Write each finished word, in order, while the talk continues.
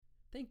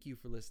Thank you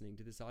for listening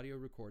to this audio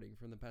recording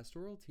from the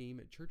pastoral team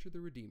at Church of the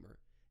Redeemer,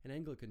 an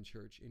Anglican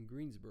church in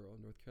Greensboro,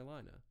 North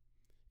Carolina.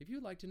 If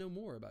you'd like to know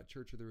more about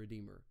Church of the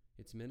Redeemer,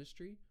 its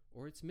ministry,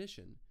 or its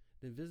mission,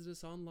 then visit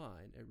us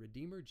online at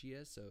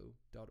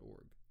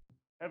redeemergso.org.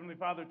 Heavenly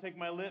Father, take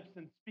my lips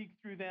and speak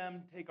through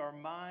them. Take our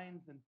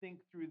minds and think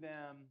through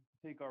them.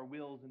 Take our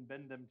wills and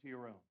bend them to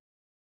your own.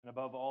 And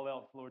above all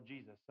else, Lord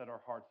Jesus, set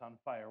our hearts on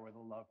fire with a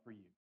love for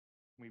you.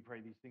 We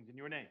pray these things in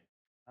your name.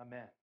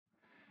 Amen.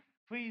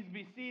 Please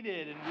be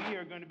seated, and we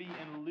are going to be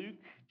in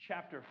Luke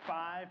chapter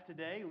 5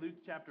 today. Luke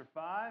chapter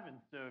 5, and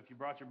so if you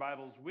brought your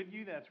Bibles with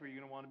you, that's where you're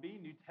going to want to be.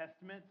 New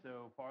Testament,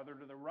 so farther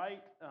to the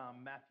right,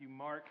 Matthew,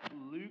 Mark,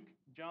 Luke,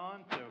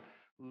 John. So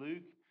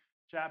Luke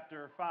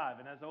chapter 5.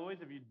 And as always,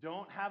 if you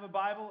don't have a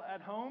Bible at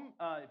home,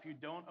 if you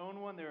don't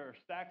own one, there are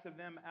stacks of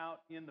them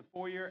out in the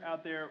foyer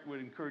out there.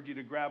 Would encourage you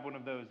to grab one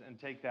of those and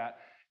take that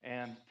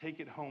and take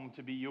it home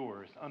to be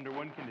yours under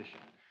one condition,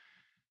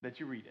 that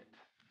you read it.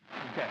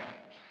 Okay.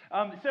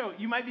 So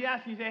you might be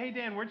asking, you say, hey,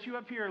 Dan, weren't you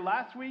up here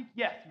last week?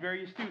 Yes,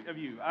 very astute of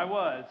you. I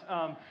was.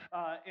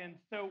 And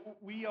so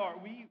we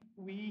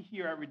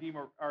here at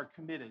Redeemer are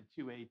committed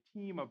to a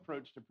team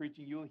approach to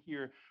preaching. You'll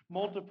hear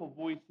multiple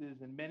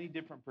voices and many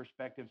different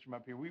perspectives from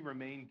up here. We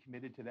remain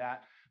committed to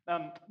that.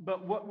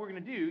 But what we're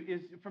going to do is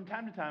from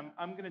time to time,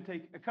 I'm going to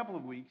take a couple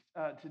of weeks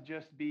to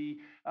just be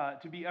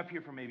up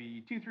here for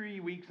maybe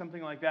 2-3 weeks,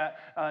 something like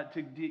that,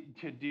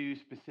 to do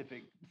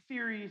specific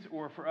series,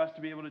 or for us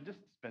to be able to just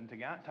spend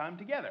time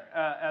together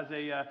as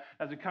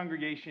a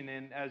congregation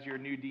and as your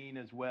new dean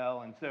as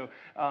well. And so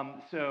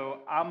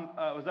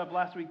I was up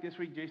last week. This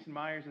week, Jason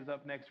Myers is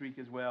up next week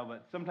as well.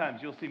 But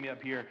sometimes you'll see me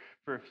up here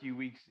for a few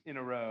weeks in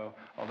a row,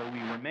 although we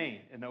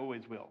remain and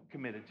always will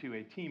committed to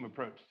a team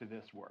approach to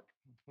this work.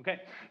 Okay,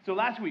 so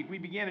last week we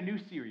began a new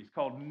series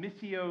called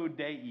Missio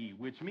Dei,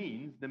 which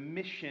means the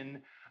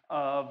mission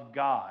of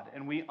God.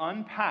 And we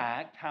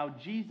unpacked how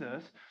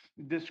Jesus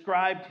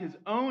described his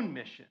own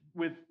mission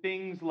with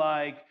things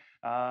like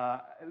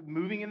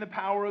moving in the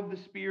power of the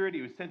Spirit.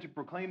 He was sent to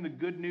proclaim the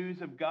good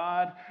news of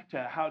God,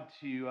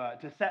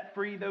 to set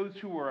free those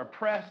who are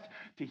oppressed,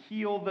 to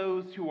heal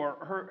those who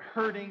are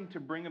hurting, to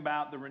bring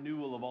about the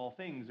renewal of all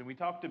things. And we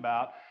talked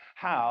about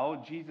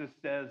how Jesus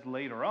says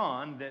later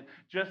on that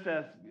just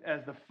as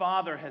the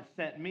Father has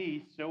sent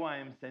me, so I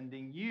am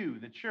sending you,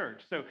 the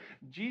church. So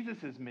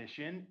Jesus'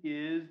 mission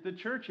is the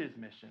church's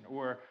mission,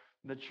 or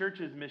the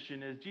church's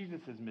mission is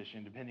Jesus'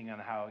 mission, depending on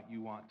how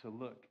you want to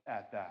look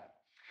at that.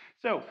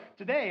 So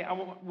today I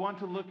want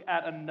to look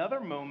at another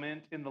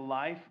moment in the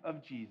life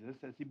of Jesus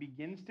as he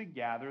begins to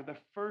gather the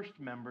first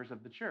members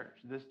of the church,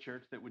 this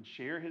church that would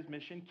share his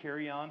mission,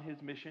 carry on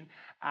his mission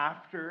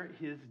after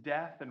his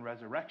death and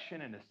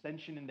resurrection and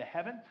ascension into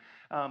heaven.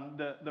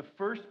 The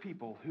first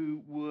people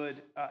who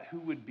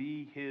would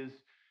be his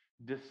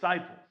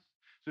disciples.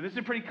 So this is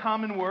a pretty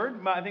common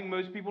word. I think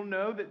most people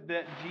know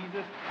that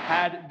Jesus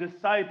had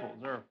disciples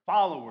or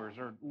followers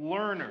or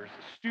learners,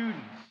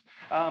 students,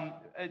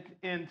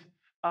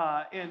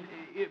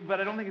 but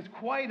I don't think it's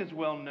quite as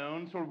well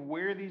known sort of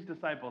where these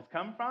disciples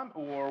come from,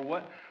 or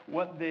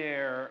what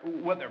their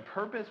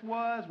purpose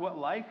was, what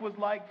life was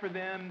like for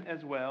them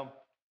as well.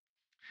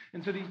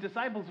 And so these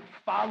disciples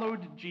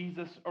followed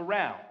Jesus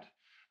around.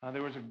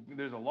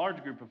 There's a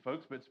large group of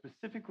folks, but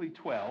specifically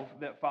 12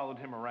 that followed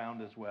him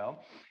around as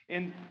well.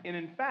 And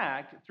in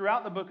fact,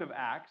 throughout the book of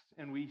Acts,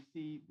 and we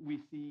see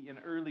in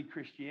early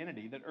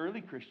Christianity that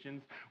early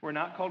Christians were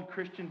not called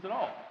Christians at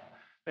all.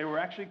 They were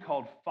actually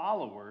called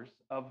followers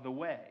of the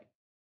way.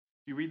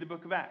 If you read the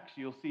book of Acts,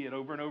 you'll see it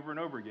over and over and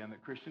over again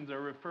that Christians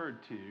are referred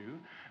to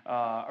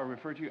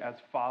as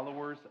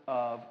followers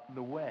of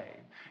the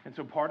way. And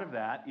so part of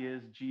that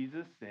is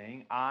Jesus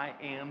saying, I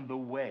am the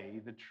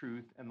way, the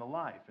truth, and the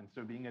life. And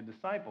so being a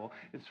disciple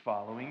is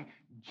following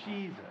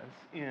Jesus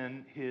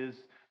in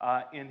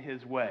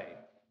his way.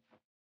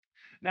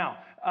 Now,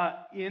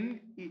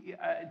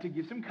 to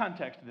give some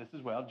context to this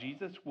as well,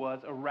 Jesus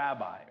was a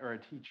rabbi or a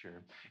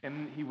teacher,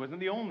 and he wasn't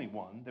the only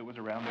one that was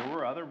around. There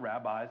were other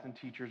rabbis and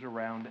teachers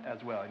around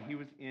as well, and he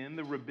was in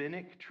the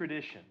rabbinic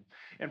tradition.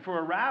 And for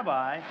a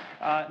rabbi,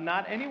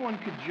 not anyone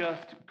could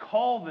just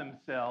call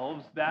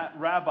themselves that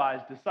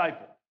rabbi's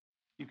disciple.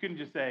 You couldn't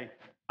just say,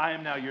 I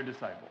am now your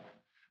disciple.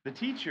 The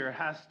teacher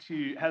has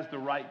the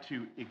right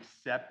to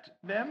accept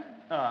them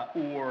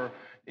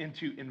and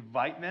to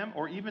invite them,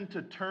 or even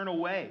to turn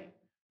away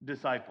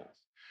disciples,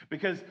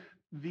 because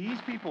these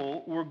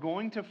people were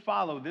going to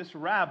follow this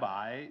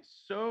rabbi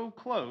so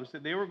close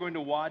that they were going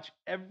to watch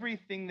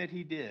everything that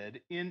he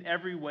did in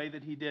every way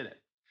that he did it.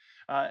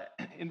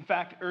 In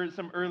fact,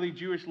 some early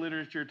Jewish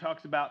literature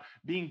talks about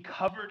being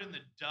covered in the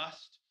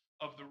dust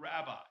of the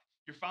rabbi.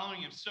 You're following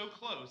him so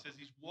close as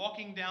he's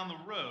walking down the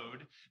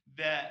road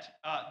that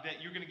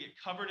you're going to get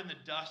covered in the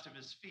dust of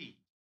his feet.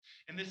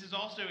 And this is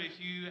also if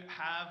you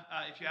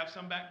have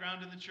some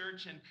background in the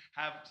church and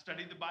have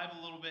studied the Bible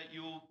a little bit,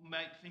 you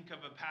might think of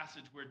a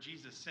passage where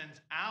Jesus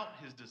sends out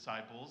his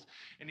disciples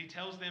and he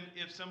tells them,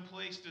 if some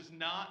place does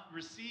not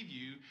receive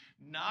you,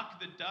 knock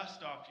the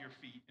dust off your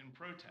feet in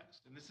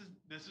protest. And this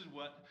is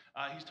what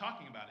he's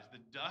talking about, is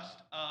the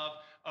dust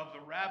of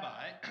the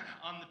rabbi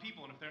on the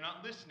people. And if they're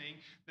not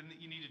listening, then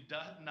you need to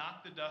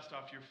knock the dust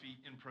off your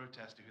feet in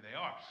protest to who they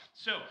are.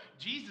 So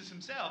Jesus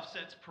himself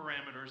sets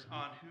parameters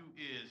on who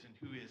is and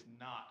who is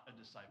not a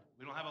disciple.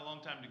 We don't have a long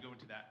time to go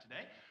into that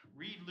today.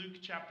 Read Luke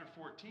chapter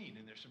 14,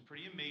 and there's some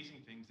pretty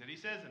amazing things that he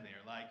says in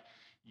there, like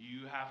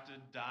you have to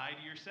die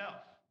to yourself.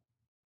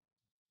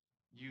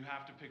 You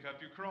have to pick up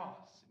your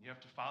cross, and you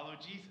have to follow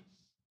Jesus.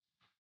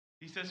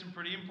 He says some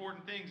pretty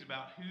important things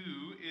about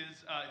who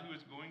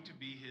is going to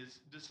be his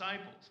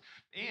disciples.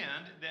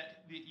 And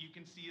that you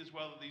can see as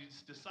well that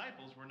these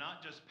disciples were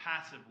not just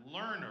passive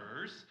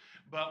learners,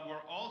 but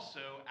were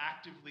also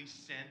actively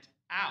sent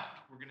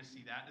out. We're going to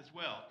see that as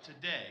well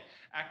today.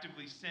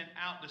 Actively sent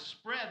out to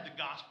spread the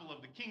gospel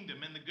of the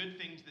kingdom and the good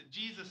things that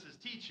Jesus is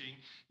teaching.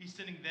 He's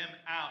sending them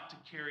out to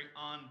carry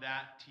on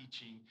that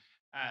teaching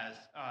as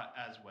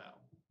well.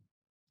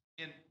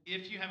 And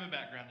if you have a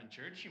background in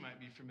church, you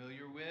might be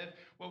familiar with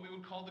what we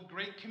would call the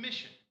Great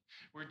Commission,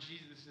 where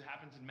Jesus, this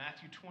happens in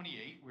Matthew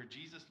 28, where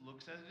Jesus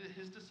looks at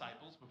his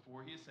disciples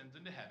before he ascends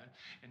into heaven,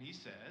 and he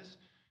says,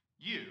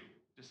 you,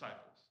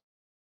 disciples,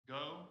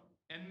 go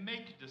and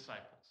make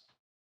disciples,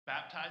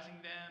 baptizing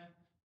them,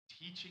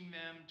 teaching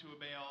them to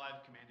obey all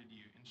I've commanded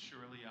you, and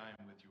surely I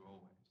am with you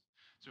always.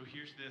 So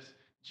here's this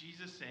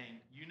Jesus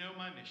saying, you know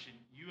my mission,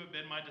 you have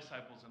been my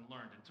disciples and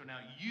learned, and so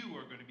now you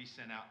are going to be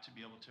sent out to be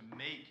able to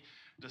make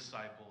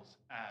disciples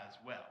as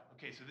well.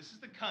 Okay, so this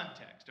is the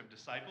context of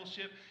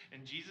discipleship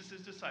and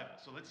Jesus' disciples.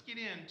 So let's get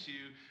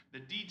into the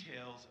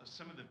details of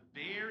some of the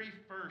very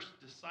first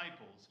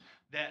disciples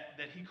that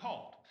he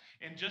called.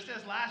 And just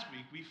as last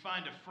week, we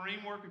find a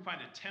framework, we find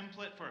a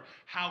template for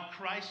how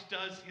Christ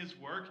does his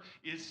work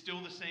is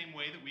still the same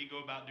way that we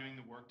go about doing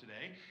the work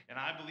today. And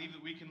I believe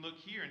that we can look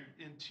here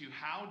into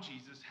how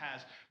Jesus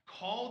has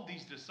called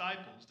these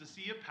disciples to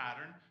see a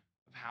pattern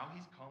of how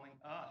he's calling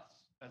us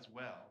as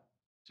well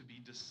to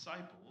be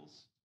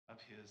disciples of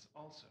his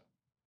also.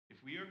 If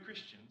we are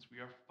Christians,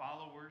 we are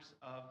followers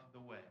of the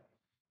way.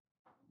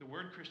 The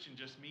word Christian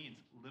just means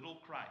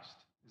little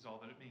Christ is all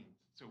that it means.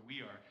 So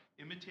we are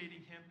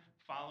imitating him,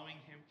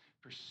 following him,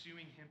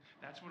 pursuing him.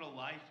 That's what a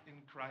life in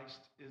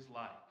Christ is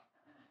like.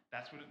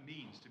 That's what it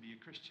means to be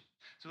a Christian.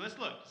 So let's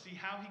look, see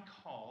how he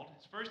called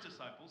his first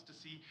disciples, to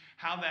see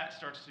how that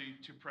starts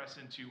to press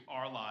into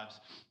our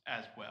lives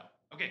as well.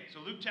 Okay,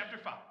 so Luke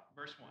chapter 5,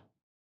 verse 1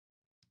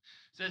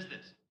 says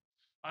this.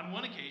 On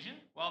one occasion,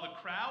 while the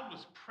crowd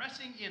was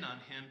pressing in on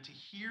him to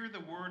hear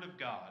the word of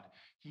God,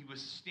 he was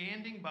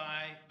standing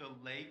by the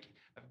lake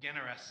of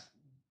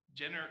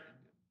Gennesaret,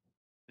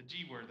 the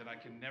G word that I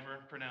can never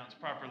pronounce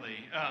properly.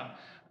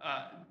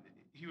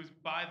 He was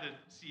by the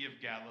Sea of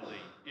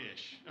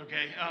Galilee-ish,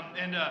 okay?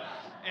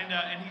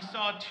 And he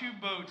saw two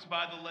boats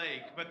by the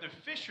lake, but the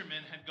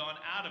fishermen had gone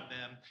out of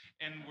them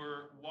and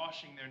were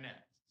washing their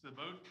nets. So the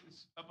boat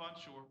is up on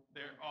shore.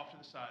 They're off to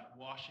the side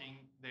washing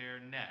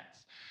their nets.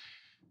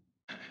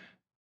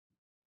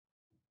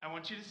 I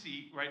want you to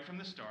see right from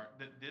the start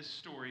that this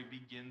story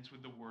begins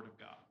with the Word of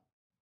God.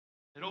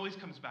 It always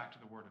comes back to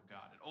the Word of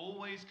God. It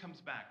always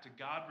comes back to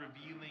God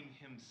revealing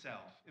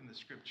himself in the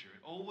Scripture.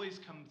 It always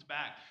comes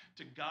back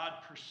to God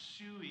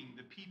pursuing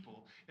the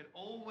people. It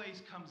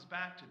always comes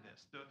back to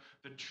this,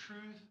 the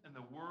truth and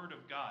the Word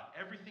of God.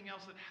 Everything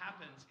else that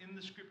happens in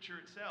the Scripture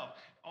itself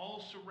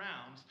all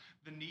surrounds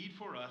the need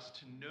for us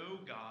to know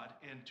God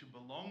and to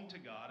belong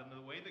to God. And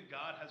the way that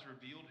God has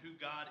revealed who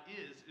God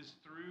is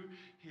through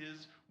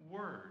his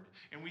Word.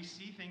 And we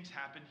see things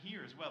happen here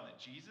as well, that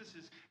Jesus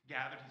is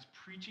gathered, he's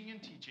preaching and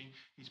teaching.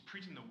 He's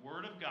preaching the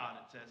word of God,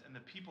 it says, and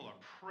the people are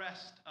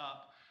pressed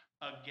up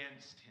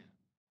against him.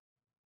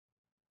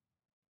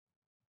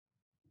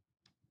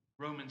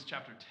 Romans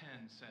chapter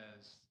 10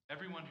 says,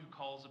 everyone who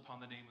calls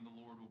upon the name of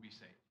the Lord will be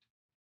saved.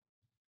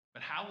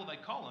 But how will they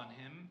call on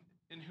him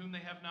in whom they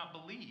have not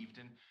believed?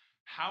 And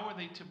how are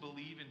they to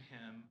believe in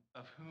him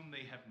of whom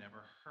they have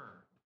never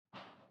heard?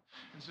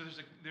 And so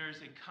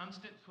there's a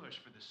constant push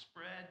for the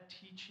spread,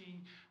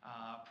 teaching,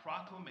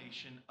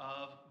 proclamation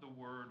of the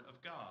Word of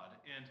God.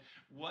 And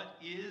what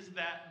is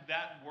that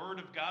Word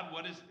of God?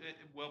 What is it?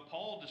 Well,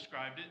 Paul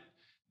described it,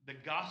 the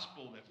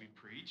gospel that we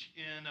preach,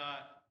 in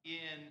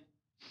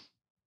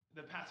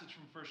the passage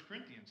from 1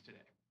 Corinthians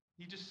today.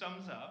 He just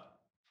sums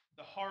up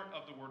the heart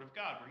of the Word of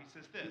God, where he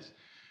says this,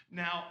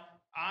 now,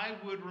 I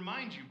would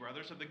remind you,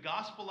 brothers, of the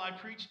gospel I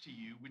preached to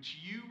you, which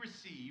you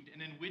received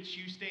and in which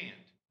you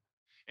stand,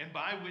 and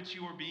by which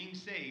you are being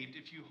saved,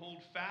 if you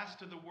hold fast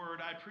to the word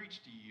I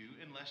preached to you,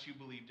 unless you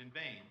believed in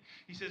vain.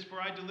 He says, for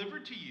I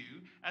delivered to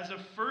you as of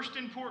first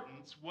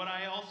importance what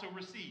I also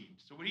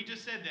received. So what he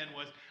just said then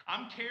was,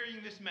 I'm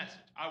carrying this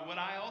message. What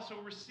I also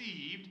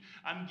received,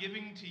 I'm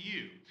giving to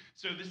you.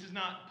 So this is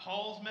not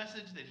Paul's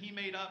message that he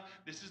made up.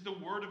 This is the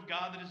word of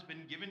God that has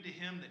been given to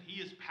him that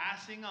he is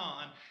passing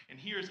on. And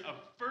here's of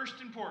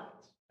first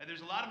importance. And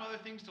there's a lot of other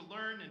things to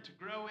learn and to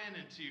grow in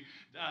and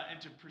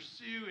to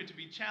pursue and to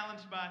be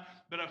challenged by.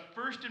 But of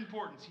first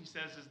importance, he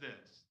says, is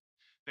this: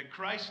 that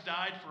Christ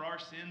died for our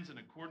sins in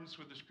accordance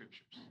with the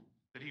Scriptures,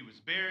 that he was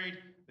buried,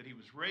 that he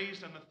was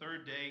raised on the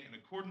third day in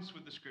accordance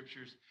with the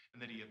Scriptures,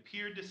 and that he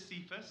appeared to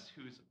Cephas,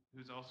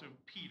 who's also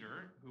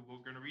Peter, who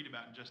we're going to read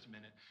about in just a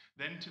minute,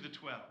 then to the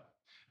 12.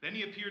 Then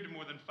he appeared to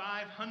more than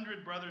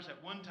 500 brothers at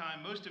one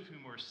time, most of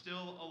whom are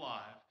still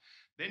alive.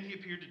 Then he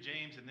appeared to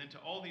James, and then to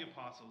all the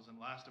apostles, and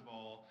last of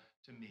all,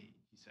 to me,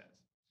 he says.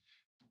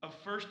 Of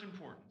first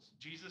importance,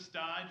 Jesus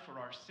died for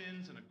our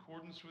sins in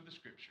accordance with the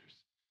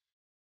Scriptures.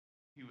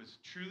 He was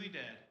truly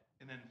dead,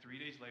 and then 3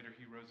 days later,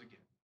 he rose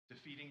again,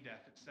 defeating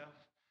death itself,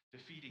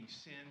 defeating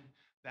sin.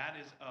 That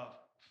is of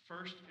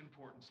first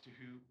importance to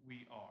who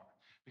we are,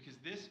 because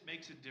this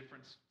makes a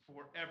difference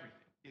for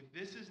everything. If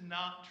this is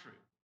not true,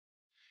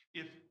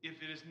 if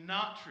it is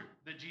not true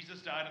that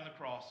Jesus died on the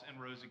cross and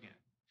rose again,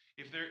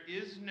 if there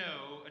is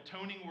no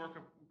atoning work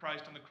of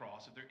Christ on the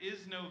cross, if there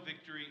is no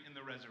victory in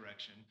the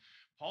resurrection,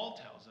 Paul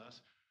tells us,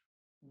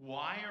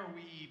 why are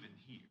we even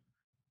here?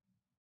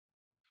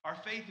 Our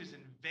faith is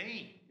in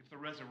vain if the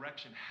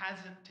resurrection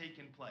hasn't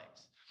taken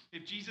place.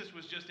 If Jesus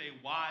was just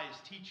a wise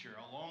teacher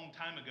a long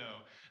time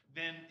ago,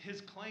 then his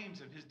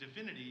claims of his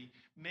divinity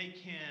make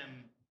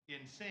him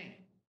insane.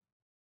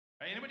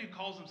 Right? Anybody who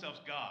calls themselves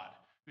God,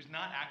 who's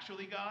not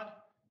actually God,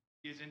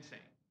 is insane.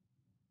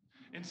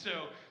 And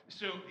so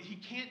he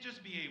can't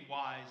just be a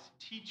wise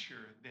teacher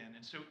then.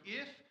 And so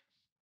if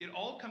it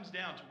all comes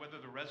down to whether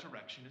the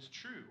resurrection is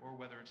true or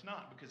whether it's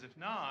not, because if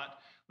not,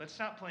 let's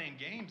stop playing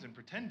games and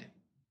pretending.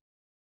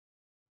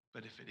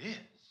 But if it is,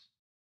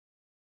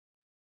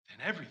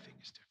 then everything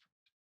is different.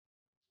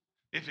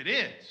 If it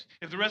is,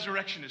 if the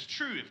resurrection is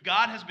true, if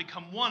God has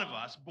become one of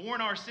us,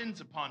 borne our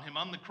sins upon him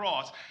on the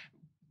cross,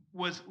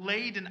 was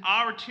laid in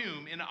our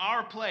tomb, in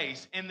our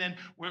place, and then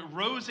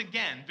rose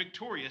again,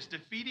 victorious,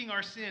 defeating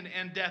our sin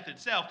and death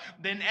itself,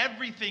 then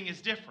everything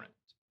is different.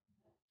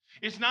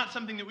 It's not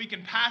something that we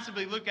can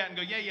passively look at and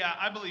go, yeah,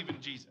 I believe in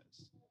Jesus.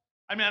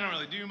 I mean, I don't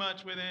really do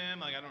much with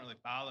him. Like, I don't really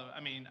follow. I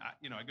mean,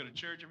 I go to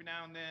church every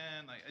now and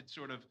then. Like, it's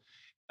sort of,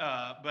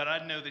 but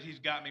I know that he's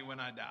got me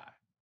when I die.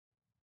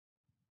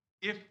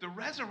 If the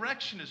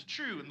resurrection is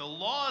true and the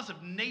laws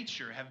of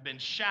nature have been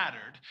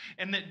shattered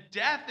and that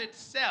death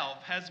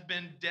itself has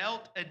been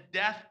dealt a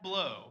death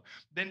blow,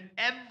 then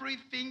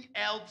everything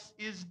else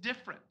is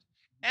different.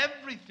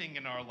 Everything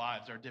in our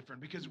lives are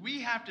different because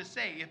we have to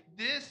say, if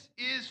this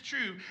is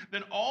true,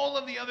 then all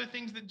of the other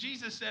things that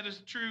Jesus said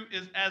is true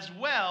is as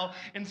well.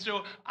 And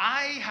so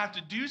I have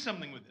to do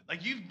something with it.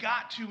 Like, you've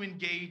got to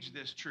engage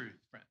this truth,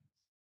 friends.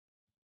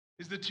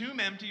 Is the tomb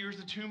empty or is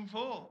the tomb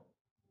full?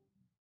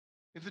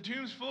 If the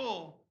tomb's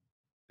full,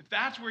 if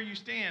that's where you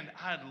stand,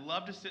 I'd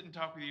love to sit and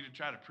talk with you to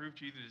try to prove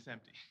to you that it's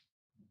empty.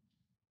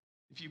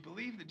 If you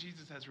believe that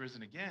Jesus has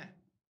risen again,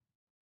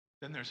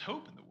 then there's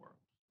hope in the world.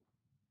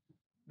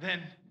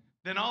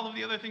 Then all of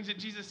the other things that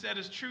Jesus said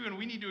is true, and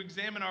we need to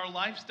examine our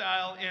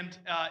lifestyle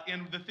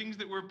and the things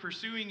that we're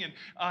pursuing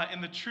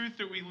and the truth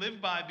that we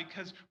live by,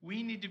 because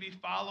we need to be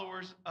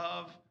followers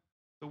of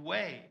the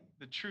way,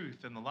 the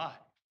truth, and the life.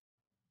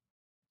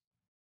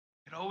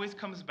 It always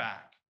comes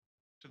back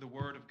to the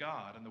Word of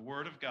God, and the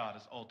Word of God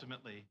is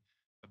ultimately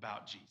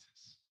about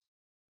Jesus.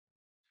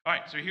 All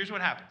right, so here's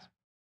what happens.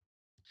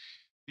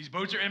 These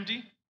boats are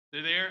empty.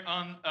 They're there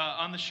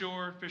on the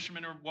shore.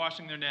 Fishermen are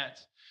washing their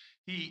nets.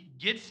 He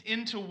gets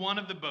into one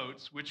of the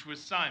boats, which was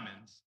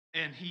Simon's,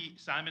 and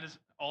Simon is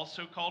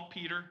also called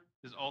Peter,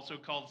 is also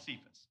called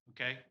Cephas,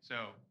 okay? So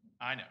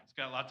I know, it's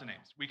got lots of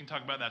names. We can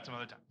talk about that some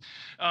other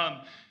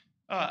time.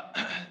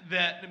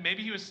 That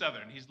maybe he was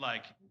Southern. He's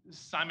like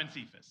Simon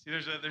Cephas.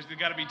 There's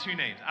got to be two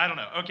names. I don't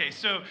know. Okay,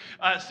 so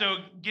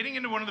getting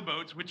into one of the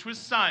boats, which was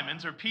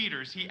Simon's or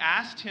Peter's, he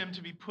asked him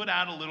to be put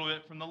out a little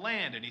bit from the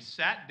land, and he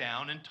sat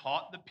down and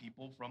taught the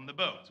people from the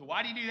boat. So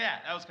why did he do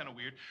that? That was kind of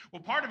weird.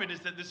 Well, part of it is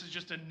that this is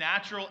just a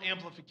natural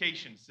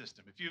amplification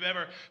system. If you've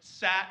ever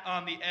sat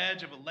on the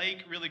edge of a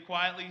lake really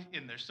quietly,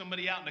 and there's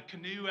somebody out in a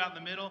canoe out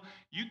in the middle,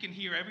 you can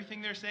hear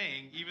everything they're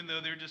saying, even though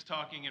they're just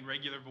talking in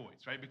regular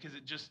voice, right? Because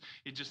it just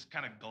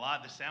kind of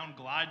the sound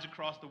glides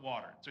across the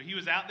water. So he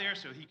was out there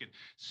so he could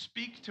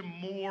speak to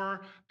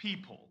more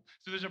people.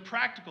 So there's a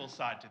practical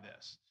side to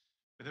this.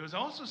 But there was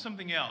also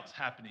something else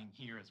happening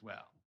here as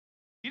well.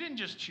 He didn't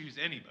just choose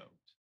any boat.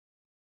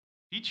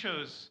 He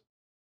chose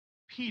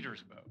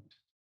Peter's boat.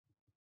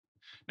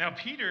 Now,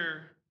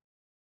 Peter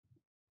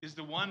is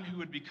the one who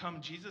would become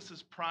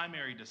Jesus'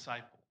 primary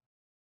disciple.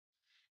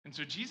 And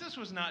so Jesus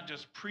was not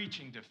just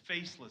preaching to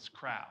faceless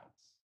crowds,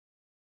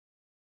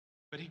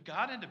 but he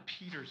got into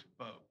Peter's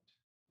boat.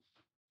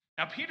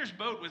 Now, Peter's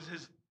boat was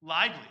his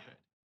livelihood,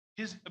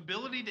 his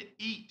ability to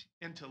eat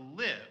and to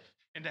live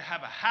and to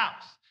have a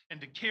house and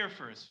to care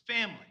for his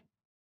family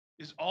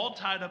is all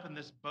tied up in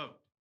this boat.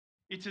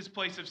 It's his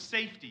place of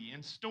safety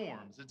in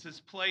storms. It's his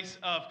place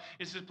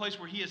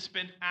where he has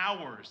spent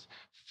hours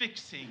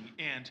fixing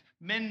and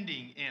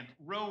mending and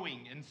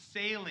rowing and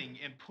sailing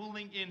and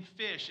pulling in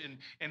fish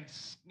and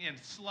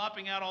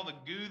slopping out all the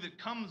goo that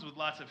comes with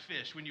lots of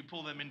fish when you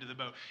pull them into the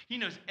boat. He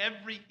knows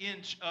every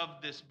inch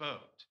of this boat.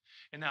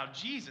 And now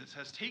Jesus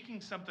has taken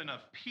something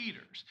of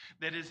Peter's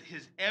that is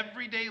his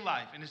everyday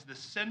life and is the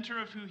center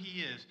of who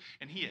he is,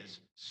 and he has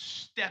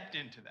stepped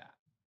into that.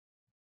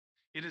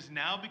 It has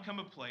now become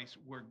a place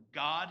where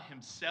God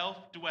himself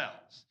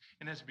dwells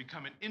and has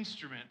become an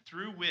instrument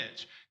through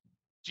which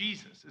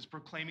Jesus is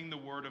proclaiming the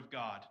word of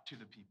God to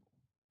the people.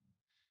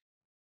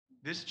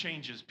 This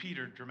changes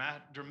Peter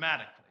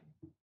dramatically.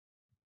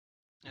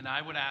 And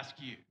I would ask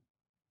you,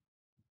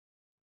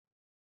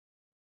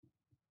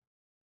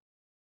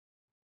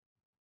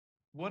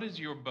 what is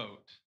your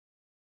boat?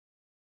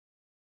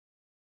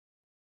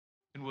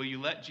 And will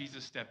you let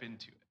Jesus step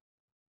into it?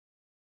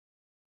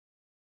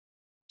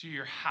 To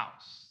your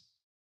house,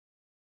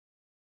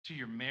 to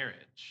your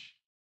marriage,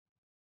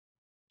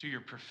 to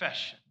your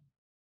profession,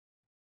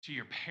 to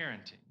your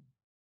parenting,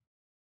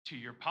 to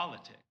your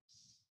politics,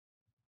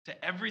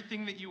 to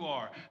everything that you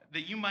are,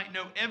 that you might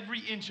know every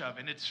inch of,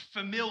 and it's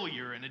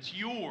familiar, and it's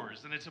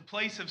yours, and it's a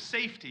place of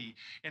safety.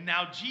 And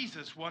now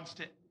Jesus wants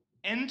to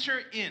enter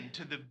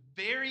into the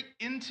very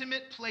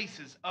intimate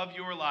places of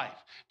your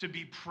life, to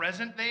be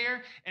present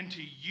there and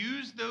to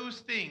use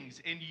those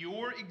things and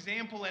your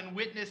example and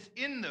witness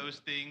in those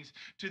things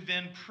to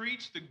then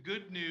preach the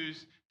good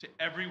news to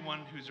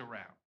everyone who's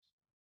around.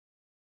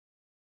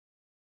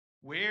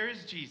 Where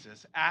is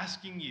Jesus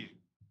asking you,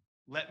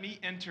 let me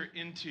enter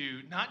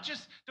into,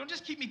 don't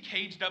just keep me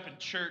caged up in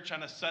church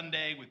on a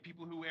Sunday with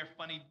people who wear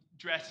funny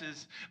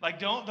dresses. Like,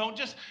 don't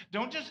just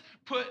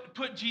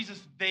put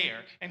Jesus there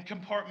and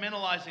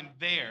compartmentalize him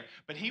there.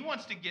 But he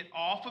wants to get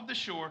off of the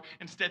shore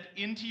and step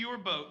into your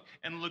boat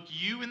and look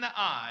you in the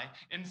eye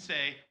and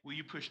say, will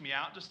you push me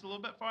out just a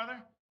little bit farther?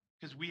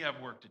 Because we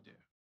have work to do.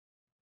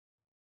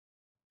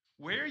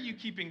 Where are you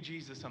keeping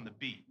Jesus on the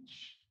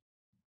beach?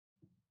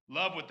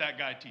 Love what that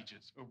guy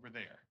teaches over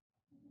there.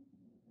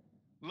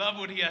 Love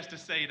what he has to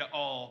say to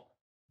all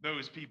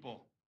those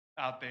people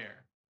out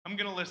there. I'm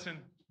going to listen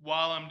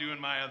while I'm doing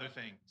my other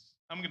things.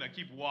 I'm going to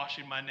keep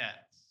washing my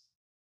nets.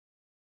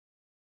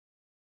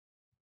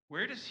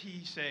 Where does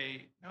he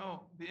say,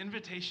 no, the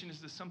invitation is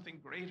to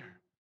something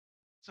greater,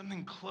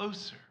 something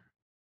closer,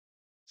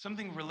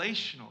 something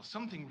relational,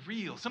 something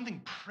real,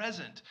 something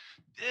present?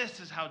 This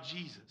is how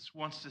Jesus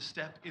wants to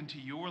step into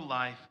your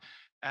life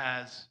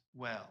as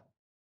well.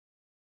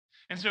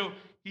 And so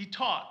he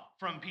taught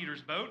from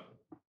Peter's boat.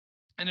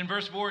 And in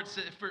verse 4,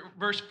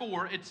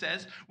 it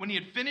says, when he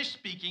had finished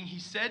speaking, he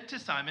said to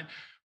Simon,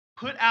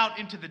 put out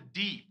into the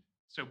deep,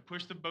 so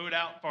push the boat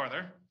out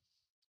farther,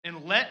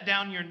 and let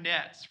down your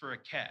nets for a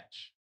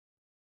catch.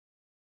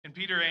 And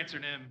Peter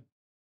answered him,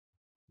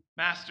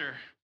 Master,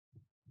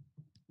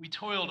 we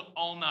toiled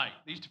all night.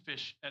 They used to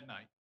fish at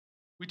night.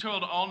 We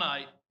toiled all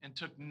night and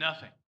took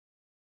nothing.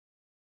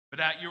 But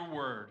at your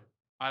word,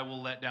 I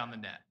will let down the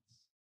nets.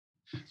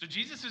 So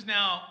Jesus is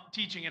now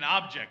teaching an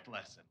object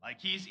lesson. Like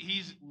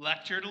he's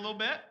lectured a little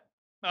bit.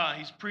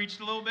 He's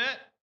preached a little bit.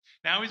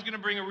 Now he's going to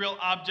bring a real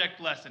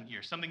object lesson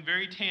here, something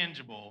very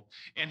tangible.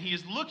 And he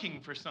is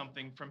looking for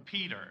something from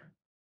Peter.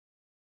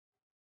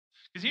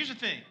 Because here's the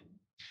thing.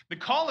 The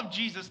call of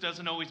Jesus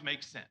doesn't always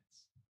make sense.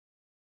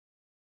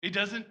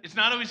 It's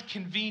not always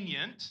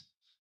convenient.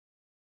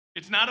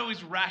 It's not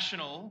always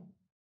rational.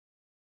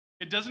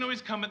 It doesn't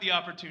always come at the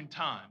opportune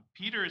time.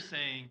 Peter is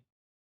saying,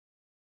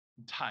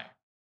 I'm tired.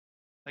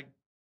 Like,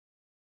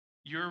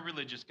 you're a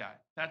religious guy.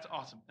 That's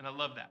awesome. And I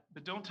love that.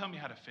 But don't tell me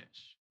how to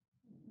fish.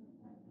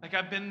 Like,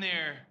 I've been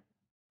there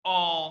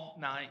all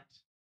night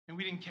and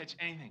we didn't catch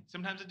anything.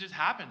 Sometimes it just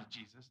happens,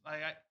 Jesus.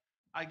 Like,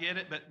 I get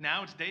it, but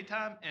now it's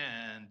daytime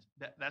and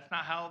that's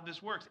not how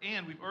this works.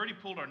 And we've already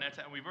pulled our nets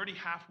out and we've already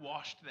half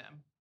washed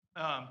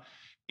them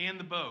and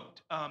the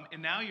boat.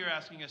 And now you're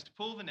asking us to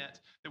pull the nets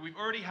that we've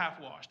already half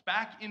washed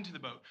back into the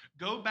boat,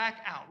 go back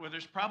out where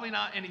there's probably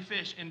not any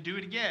fish and do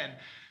it again.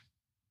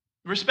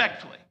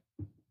 Respectfully,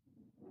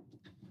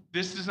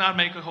 this does not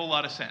make a whole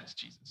lot of sense,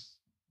 Jesus.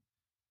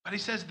 But he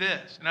says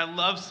this, and I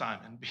love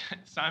Simon.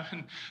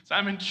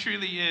 Simon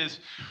truly is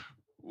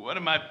one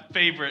of my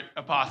favorite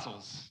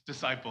apostles,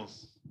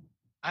 disciples.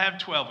 I have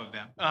 12 of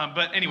them.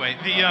 But anyway,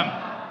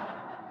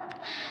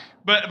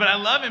 but I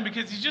love him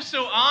because he's just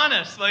so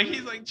honest. Like,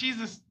 he's like,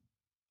 Jesus,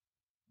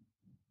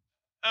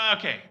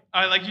 okay,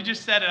 like you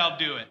just said it, I'll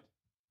do it.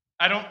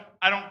 I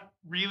don't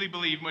really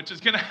believe much is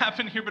going to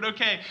happen here, but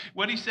okay.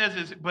 What he says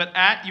is, but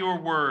at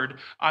your word,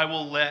 I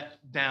will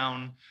let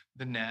down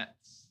the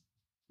nets.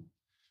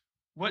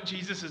 What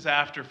Jesus is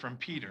after from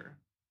Peter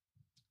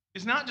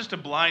is not just a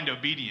blind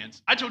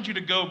obedience. I told you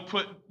to go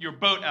put your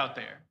boat out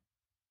there.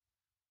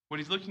 What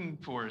he's looking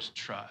for is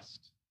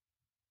trust.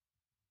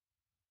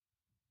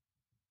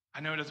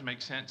 I know it doesn't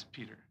make sense,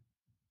 Peter,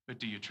 but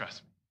do you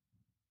trust me?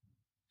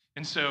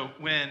 And so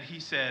when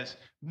he says,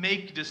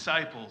 make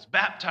disciples,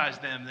 baptize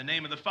them in the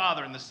name of the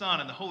Father and the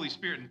Son and the Holy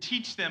Spirit, and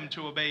teach them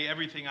to obey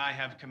everything I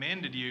have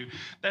commanded you,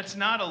 that's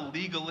not a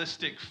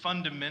legalistic,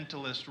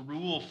 fundamentalist,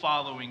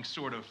 rule-following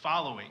sort of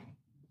following.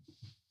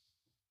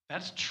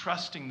 That's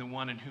trusting the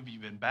one in whom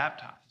you've been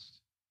baptized.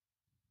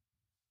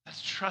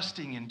 That's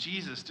trusting in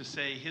Jesus to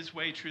say his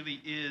way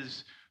truly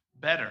is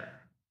better.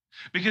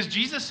 Because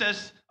Jesus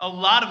says a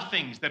lot of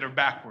things that are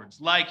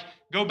backwards, like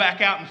go back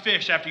out and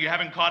fish after you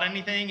haven't caught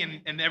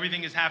anything and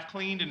everything is half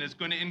cleaned and it's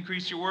going to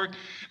increase your work.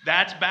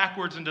 That's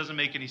backwards and doesn't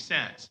make any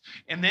sense.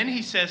 And then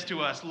he says to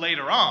us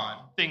later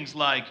on things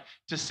like,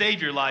 to save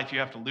your life, you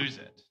have to lose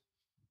it.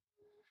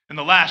 And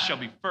the last shall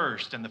be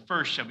first, and the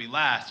first shall be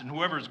last. And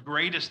whoever is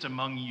greatest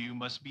among you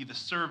must be the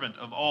servant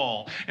of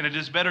all. And it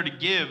is better to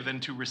give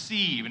than to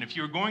receive. And if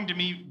you're going to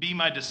be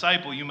my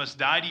disciple, you must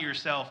die to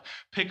yourself,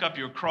 pick up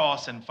your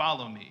cross, and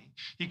follow me.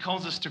 He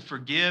calls us to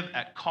forgive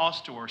at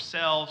cost to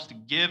ourselves, to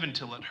give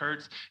until it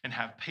hurts, and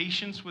have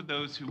patience with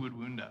those who would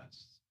wound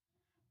us.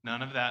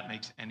 None of that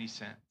makes any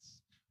sense.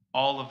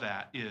 All of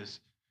that is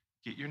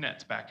get your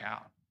nets back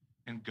out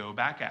and go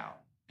back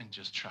out and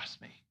just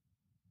trust me.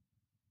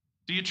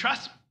 Do you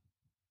trust me?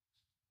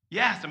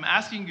 Yes, I'm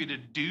asking you to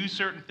do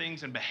certain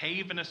things and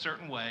behave in a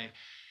certain way.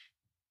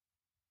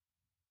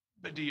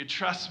 But do you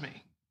trust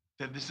me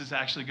that this is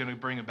actually going to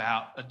bring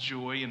about a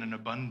joy and an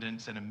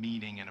abundance and a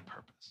meaning and a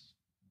purpose?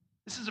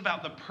 This is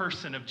about the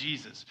person of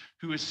Jesus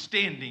who is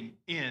standing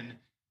in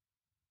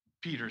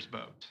Peter's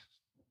boat.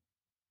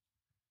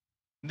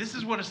 And this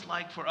is what it's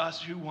like for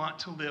us who want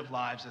to live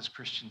lives as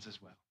Christians as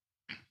well.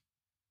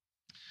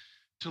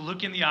 To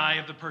look in the eye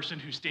of the person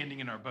who's standing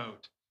in our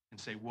boat and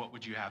say, what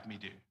would you have me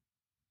do?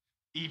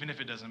 Even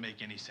if it doesn't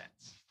make any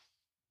sense.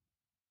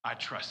 I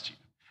trust you.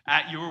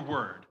 At your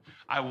word,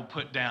 I will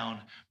put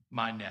down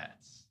my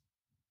nets.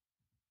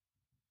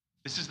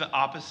 This is the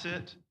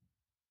opposite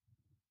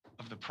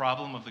of the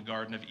problem of the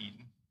Garden of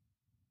Eden,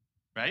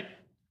 right?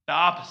 The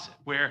opposite,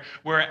 where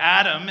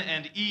Adam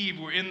and Eve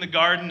were in the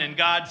garden and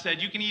God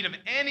said, you can eat of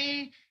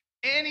any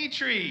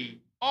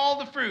tree,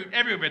 all the fruit,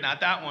 everywhere, but not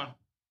that one.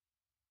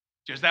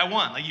 Just that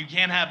one. Like you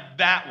can't have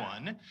that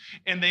one.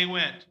 And they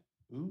went,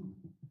 ooh,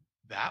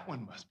 that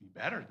one must be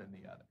better than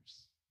the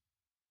others.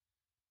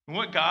 And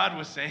what God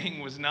was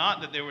saying was not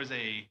that there was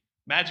a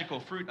magical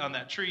fruit on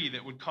that tree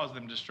that would cause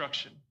them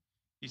destruction.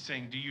 He's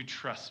saying, do you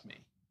trust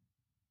me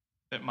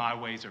that my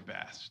ways are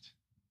best?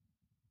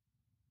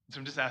 So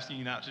I'm just asking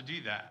you not to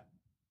do that.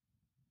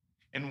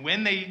 And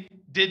when they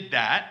did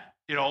that,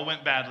 it all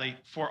went badly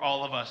for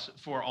all of us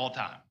for all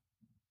time.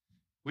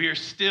 We are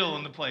still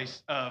in the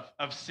place of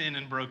sin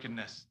and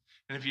brokenness.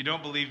 And if you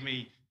don't believe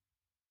me,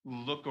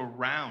 look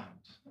around.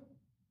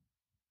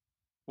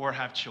 Or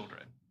have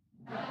children.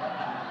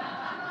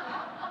 I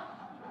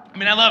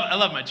mean, I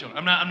love my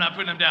children. I'm not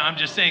putting them down. I'm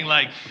just saying,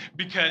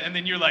 because, and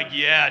then you're like,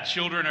 yeah,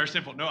 children are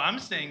sinful. No, I'm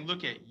saying,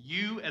 look at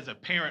you as a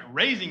parent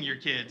raising your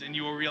kids, and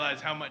you will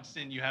realize how much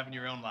sin you have in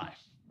your own life,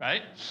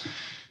 right?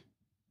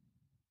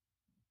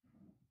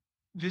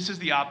 This is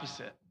the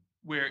opposite,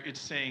 where it's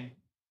saying,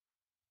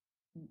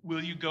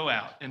 will you go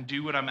out and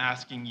do what I'm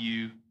asking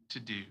you to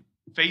do?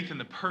 Faith in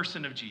the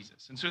person of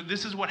Jesus. And so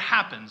this is what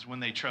happens when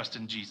they trust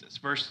in Jesus.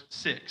 Verse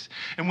 6.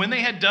 And when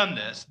they had done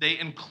this, they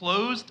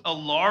enclosed a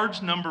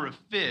large number of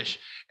fish,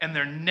 and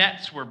their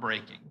nets were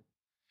breaking.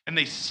 And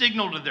they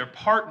signaled to their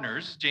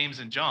partners, James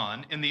and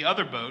John, in the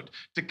other boat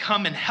to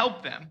come and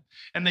help them.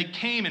 And they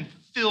came and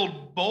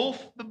filled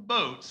both the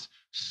boats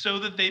so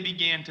that they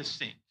began to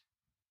sink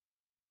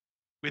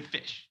with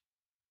fish,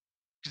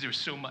 because there was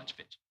so much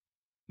fish.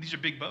 These are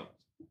big boats.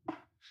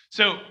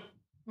 So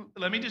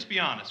let me just be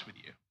honest with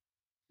you.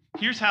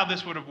 Here's how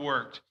this would have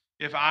worked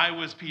if I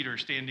was Peter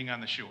standing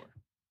on the shore.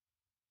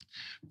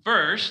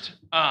 First,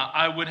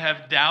 I would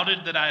have doubted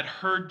that I had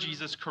heard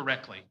Jesus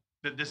correctly,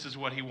 that this is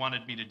what he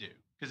wanted me to do,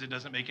 because it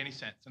doesn't make any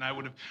sense. And I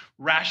would have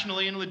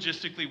rationally and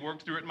logistically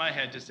worked through it in my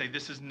head to say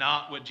this is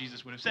not what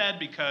Jesus would have said,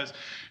 because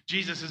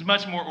Jesus is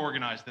much more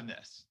organized than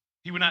this.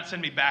 He would not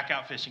send me back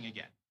out fishing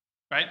again,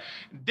 right?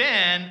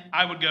 Then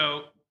I would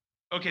go,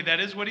 okay, that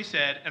is what he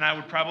said, and I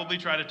would probably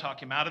try to talk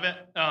him out of it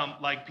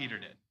like Peter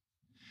did.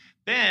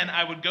 Then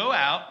I would go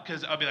out,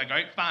 because I'll be like, all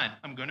right, fine,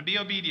 I'm going to be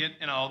obedient,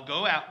 and I'll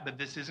go out, but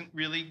this isn't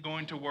really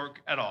going to work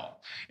at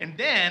all. And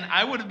then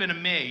I would have been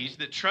amazed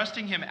that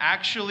trusting him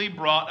actually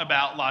brought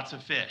about lots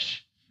of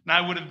fish. And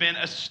I would have been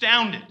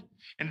astounded.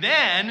 And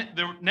then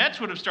the nets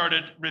would have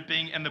started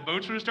ripping, and the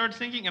boats would have started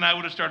sinking, and I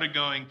would have started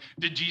going,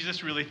 did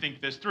Jesus really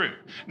think this through?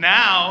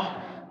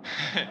 Now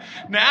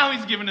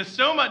he's given us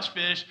so much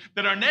fish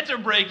that our nets are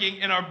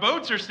breaking and our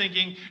boats are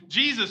sinking.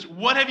 Jesus,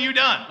 what have you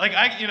done?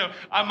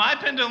 My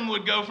pendulum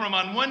would go from,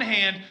 on one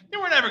hand,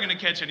 we're never going to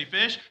catch any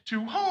fish,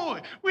 to, oh,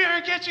 we are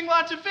catching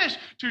lots of fish,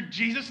 to,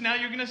 Jesus, now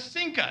you're going to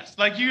sink us.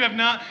 You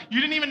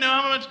didn't even know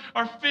how much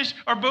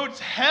our boats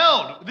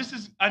held.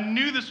 I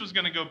knew this was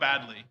going to go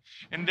badly.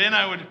 And then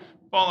I would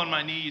fall on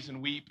my knees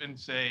and weep and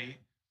say,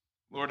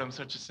 Lord, I'm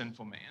such a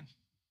sinful man.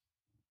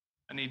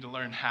 I need to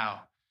learn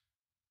how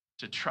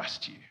to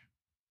trust you.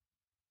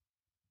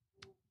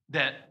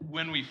 That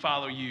when we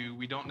follow you,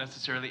 we don't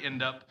necessarily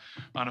end up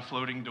on a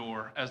floating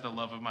door as the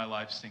love of my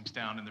life sinks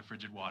down in the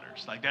frigid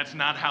waters. Like, that's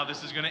not how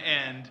this is going to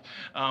end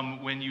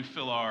when you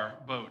fill our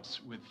boats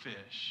with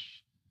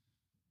fish.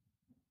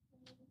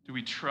 Do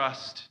we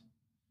trust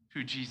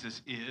who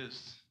Jesus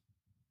is?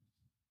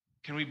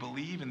 Can we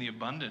believe in the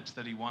abundance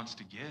that he wants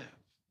to give?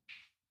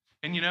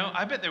 And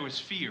I bet there was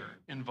fear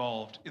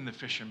involved in the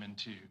fishermen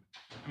too.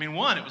 I mean,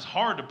 one, it was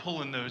hard to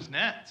pull in those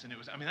nets, and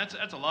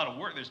that's a lot of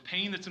work. There's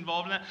pain that's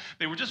involved in that.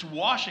 They were just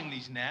washing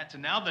these nets,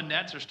 and now the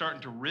nets are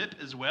starting to rip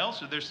as well.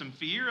 So there's some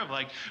fear of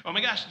like, oh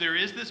my gosh, there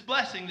is this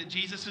blessing that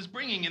Jesus is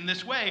bringing in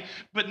this way.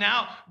 But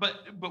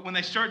when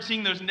they start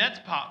seeing those nets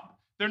pop,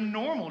 they're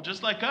normal,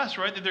 just like us,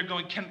 right? That they're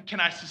going, can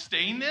I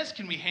sustain this?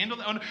 Can we handle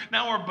that? Oh,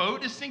 now our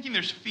boat is sinking.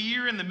 There's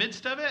fear in the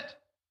midst of it.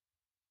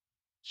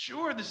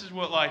 Sure, this is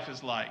what life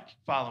is like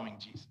following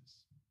Jesus.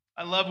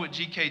 I love what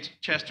G.K.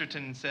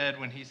 Chesterton said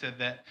when he said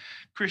that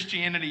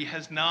Christianity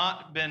has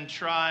not been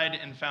tried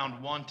and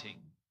found wanting.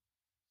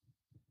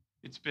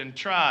 It's been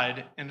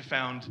tried and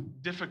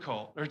found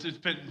difficult, or it's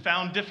been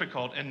found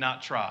difficult and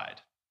not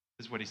tried,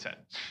 is what he said.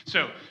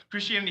 So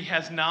Christianity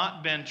has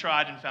not been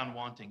tried and found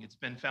wanting. It's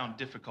been found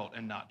difficult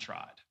and not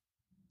tried.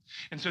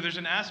 And so there's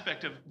an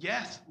aspect of,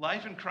 yes,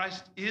 life in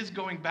Christ is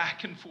going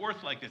back and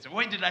forth like this.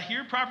 Wait, did I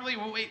hear properly?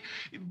 Well, wait,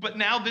 but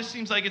now this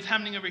seems like it's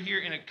happening over here,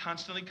 and it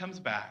constantly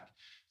comes back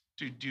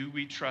to, do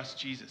we trust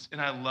Jesus?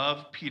 And I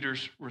love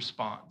Peter's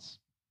response.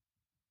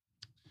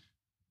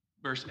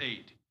 Verse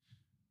 8,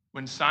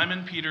 when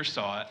Simon Peter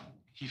saw it,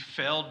 he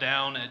fell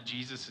down at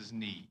Jesus'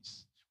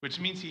 knees, which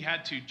means he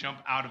had to jump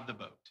out of the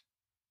boat,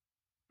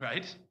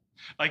 right?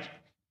 Like,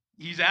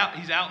 he's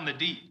out in the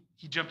deep.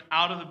 He jumped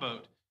out of the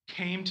boat,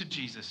 came to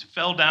Jesus,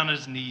 fell down on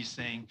his knees,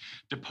 saying,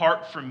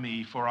 "Depart from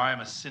me, for I am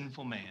a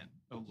sinful man,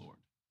 O Lord."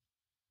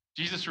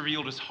 Jesus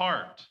revealed his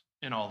heart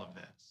in all of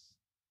this.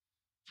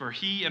 For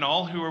he and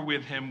all who were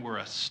with him were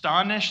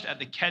astonished at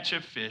the catch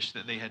of fish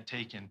that they had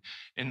taken,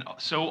 and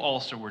so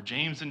also were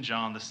James and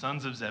John, the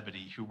sons of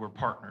Zebedee, who were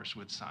partners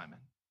with Simon.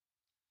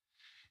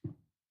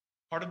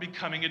 Part of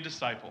becoming a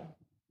disciple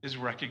is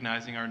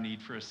recognizing our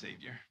need for a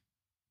Savior.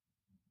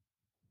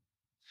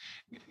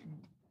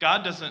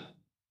 God doesn't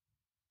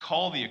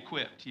call the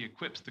equipped, he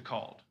equips the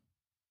called.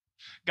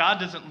 God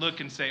doesn't look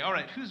and say, all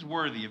right, who's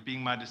worthy of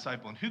being my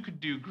disciple and who could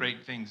do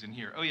great things in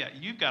here? Oh yeah,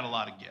 you've got a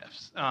lot of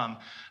gifts.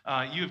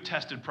 You have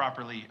tested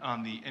properly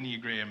on the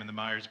Enneagram and the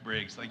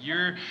Myers-Briggs. Like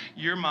you're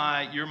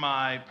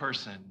my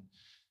person.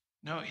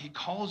 No, he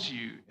calls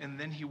you and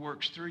then he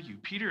works through you.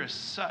 Peter is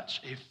such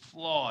a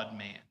flawed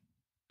man.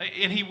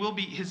 And he will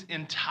be his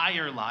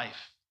entire life.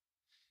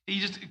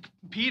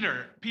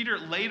 Peter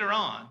later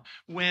on,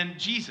 when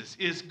Jesus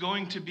is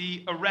going to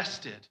be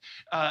arrested,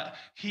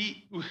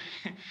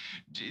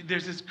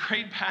 there's this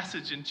great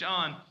passage in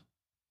John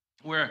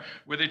where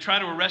they try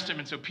to arrest him,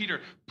 and so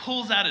Peter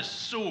pulls out his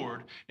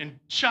sword and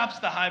chops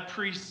the high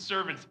priest's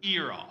servant's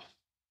ear off,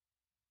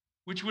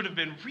 which would have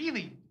been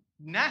really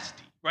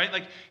nasty, right?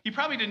 Like, he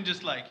probably didn't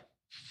just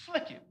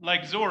flick it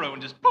like Zorro and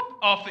just boop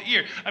off the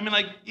ear. I mean,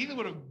 he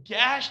would have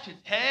gashed his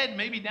head,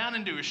 maybe down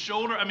into his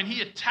shoulder. I mean,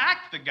 he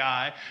attacked the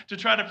guy to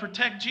try to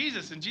protect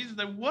Jesus. And Jesus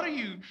said, what are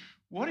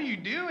you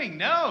doing?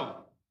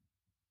 No,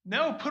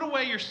 put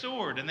away your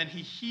sword. And then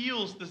he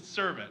heals the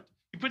servant.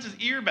 He puts his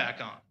ear back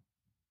on.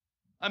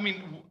 I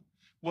mean,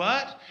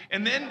 what?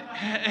 And then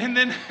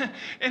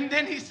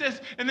he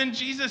says, and then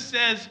Jesus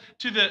says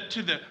to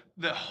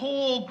the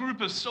whole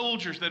group of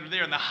soldiers that are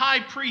there, and the high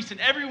priest and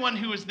everyone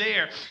who is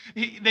there,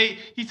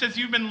 he says,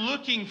 you've been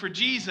looking for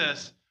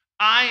Jesus.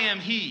 I am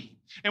he.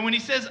 And when he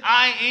says,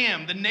 I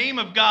am, the name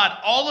of God,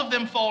 all of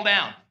them fall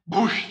down.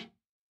 Boosh.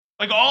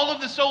 Like all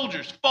of the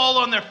soldiers fall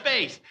on their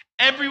face.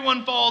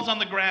 Everyone falls on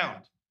the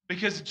ground.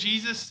 Because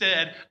Jesus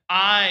said,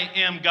 I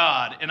am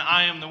God, and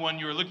I am the one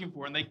you are looking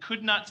for. And they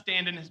could not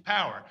stand in his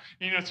power.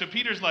 So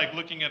Peter's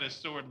looking at his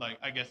sword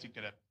I guess he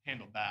could have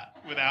handled that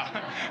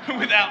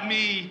without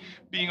me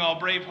being all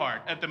Braveheart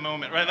at the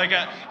moment,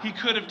 right? He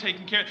could have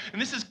taken care of it.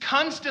 And this is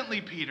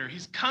constantly Peter.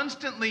 He's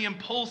constantly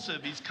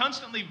impulsive. He's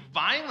constantly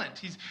violent.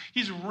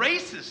 He's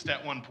racist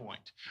at one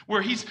point,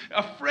 where he's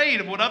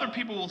afraid of what other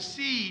people will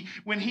see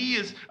when he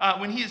is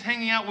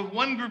hanging out with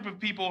one group of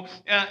people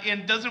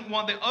and doesn't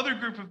want the other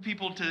group of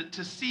people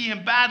to see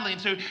him badly.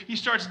 And so he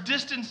starts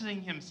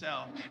distancing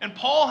himself. And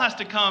Paul has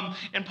to come,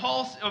 and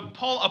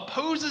Paul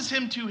opposes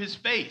him to his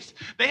face.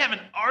 They have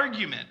an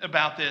argument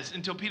about this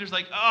until Peter's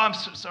like, oh, I'm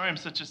so sorry, I'm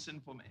such a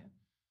sinful man.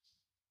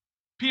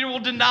 Peter will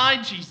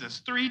deny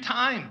Jesus 3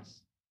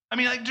 times. I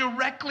mean,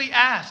 directly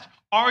asked,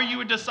 are you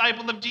a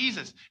disciple of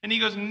Jesus? And he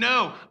goes,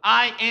 no,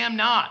 I am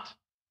not.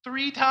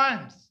 3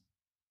 times.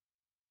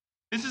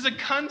 This is a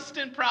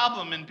constant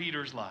problem in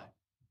Peter's life.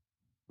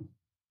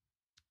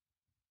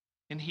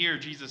 And here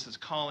Jesus is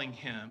calling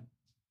him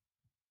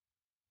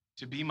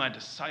to be my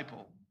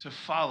disciple, to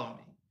follow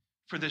me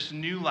for this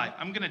new life.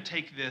 I'm going to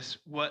take this,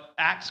 what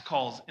Acts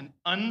calls an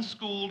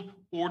unschooled,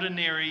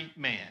 ordinary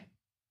man,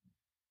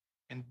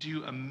 and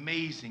do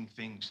amazing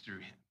things through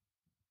him.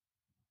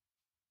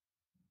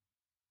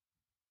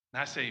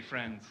 And I say,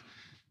 friends,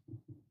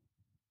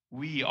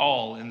 we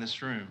all in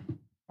this room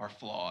are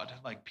flawed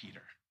like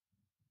Peter.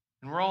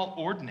 And we're all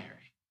ordinary.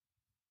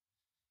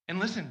 And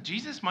listen,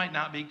 Jesus might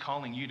not be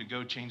calling you to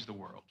go change the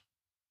world.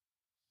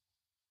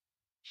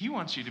 He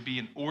wants you to be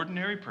an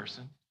ordinary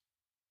person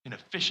in a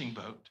fishing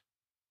boat,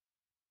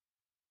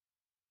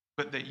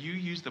 but that you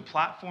use the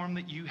platform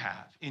that you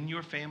have in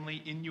your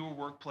family, in your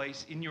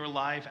workplace, in your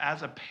life,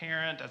 as a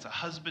parent, as a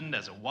husband,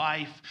 as a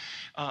wife,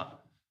 to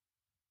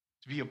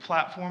be a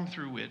platform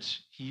through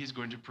which he is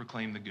going to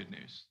proclaim the good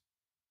news.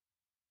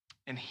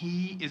 And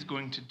he is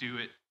going to do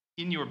it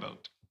in your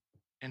boat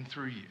and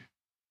through you.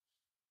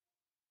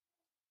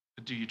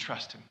 But do you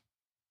trust him?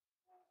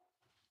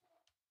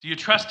 Do you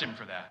trust him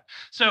for that?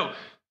 So,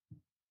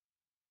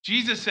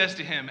 Jesus says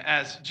to him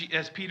as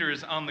Peter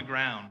is on the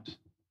ground,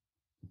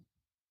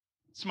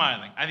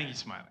 smiling. I think he's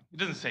smiling. He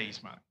doesn't say he's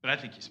smiling, but I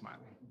think he's smiling.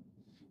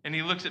 And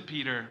he looks at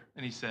Peter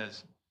and he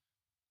says,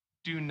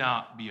 do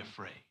not be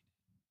afraid.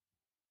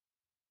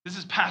 This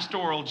is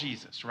pastoral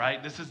Jesus,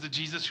 right? This is the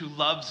Jesus who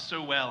loves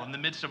so well. In the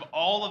midst of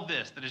all of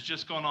this that has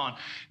just gone on,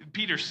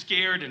 Peter's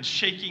scared and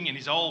shaking, and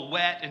he's all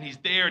wet, and he's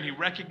there, and he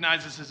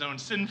recognizes his own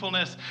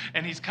sinfulness,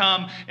 and he's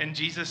come, and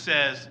Jesus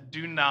says,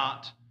 do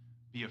not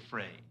be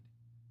afraid.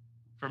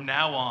 From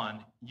now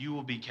on, you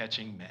will be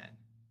catching men.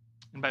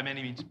 And by men,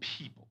 he means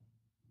people.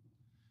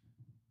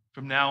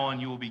 From now on,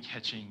 you will be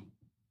catching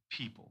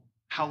people.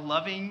 How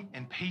loving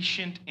and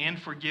patient and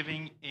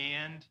forgiving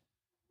and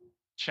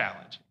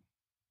challenging.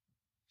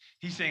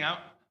 He's saying,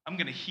 I'm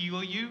going to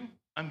heal you.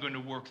 I'm going to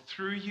work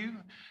through you.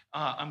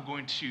 I'm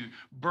going to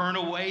burn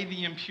away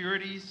the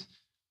impurities.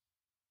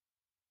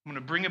 I'm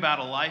going to bring about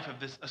a life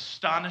of this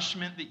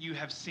astonishment that you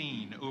have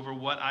seen over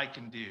what I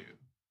can do.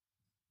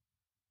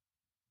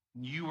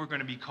 You are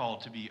going to be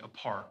called to be a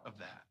part of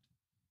that.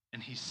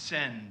 And he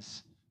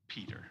sends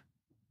Peter.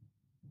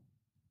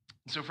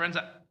 And so, friends,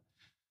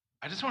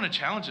 I just want to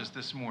challenge us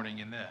this morning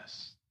in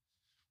this.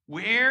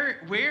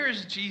 Where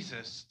is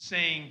Jesus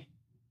saying,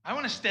 I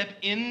want to step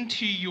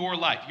into your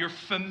life, your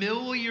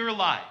familiar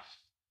life,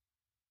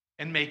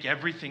 and make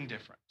everything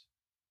different?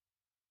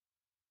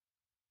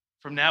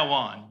 From now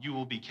on, you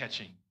will be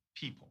catching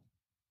people.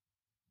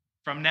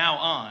 From now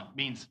on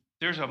means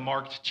there's a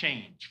marked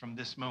change from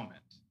this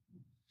moment.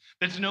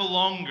 That's no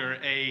longer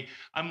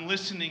I'm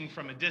listening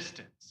from a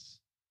distance,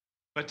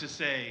 but to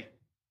say,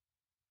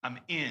 I'm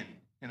in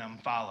and I'm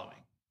following.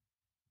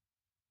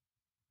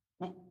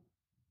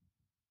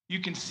 You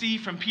can see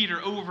from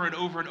Peter over and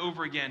over and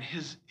over again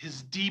his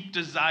deep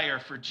desire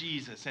for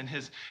Jesus and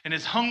his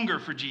hunger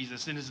for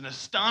Jesus and his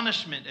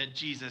astonishment at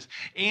Jesus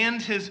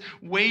and his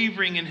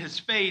wavering in his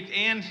faith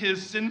and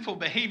his sinful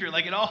behavior.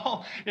 Like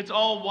it's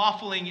all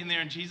waffling in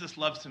there, and Jesus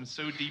loves him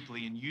so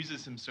deeply and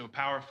uses him so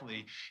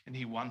powerfully, and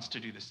he wants to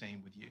do the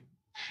same with you.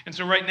 And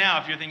so right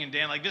now, if you're thinking,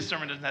 Dan, like this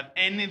sermon doesn't have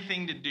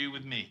anything to do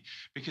with me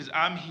because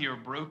I'm here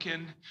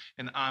broken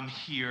and I'm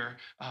here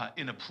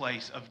in a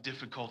place of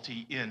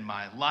difficulty in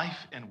my life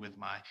and with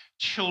my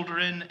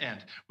children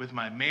and with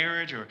my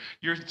marriage, or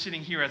you're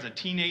sitting here as a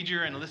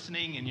teenager and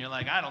listening and you're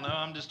like, I don't know,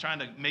 I'm just trying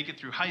to make it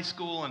through high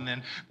school, and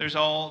then there's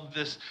all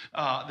this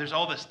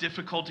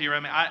difficulty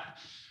around me.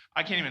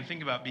 I can't even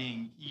think about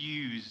being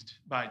used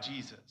by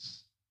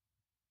Jesus.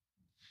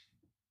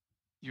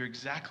 You're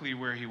exactly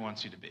where he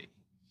wants you to be.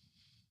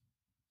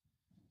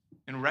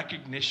 In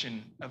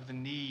recognition of the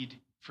need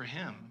for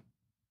him.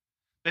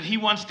 That he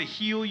wants to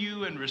heal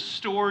you and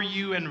restore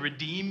you and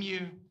redeem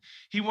you.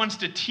 He wants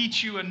to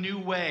teach you a new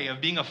way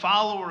of being a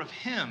follower of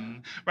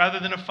him rather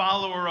than a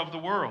follower of the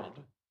world.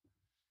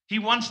 He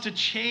wants to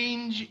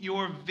change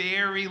your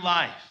very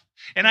life.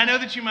 And I know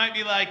that you might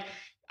be like, but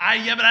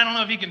I don't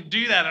know if he can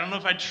do that. I don't know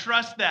if I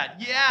trust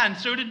that. Yeah, and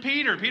so did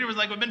Peter. Peter was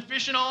like, we've been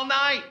fishing all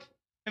night,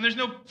 and there's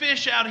no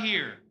fish out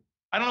here.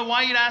 I don't know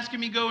why you'd ask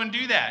me to go and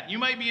do that. You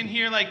might be in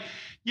here like,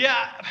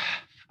 yeah,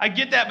 I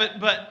get that,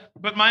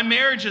 but my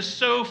marriage is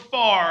so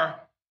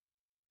far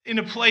in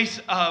a place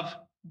of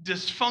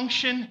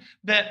dysfunction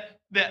that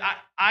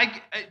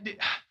I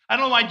don't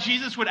know why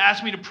Jesus would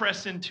ask me to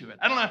press into it.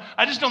 I don't know.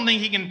 I just don't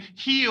think he can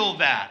heal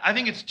that. I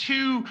think it's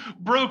too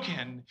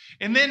broken.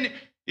 And then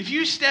if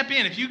you step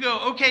in, if you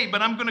go, okay,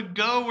 but I'm going to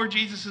go where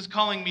Jesus is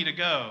calling me to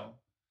go,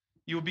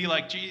 you'll be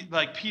like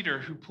Peter,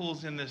 who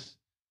pulls in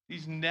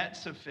these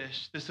nets of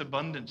fish, this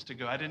abundance to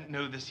go. I didn't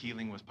know this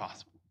healing was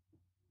possible.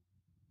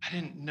 I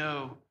didn't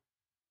know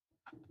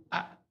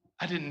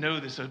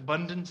this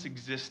abundance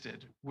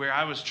existed where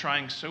I was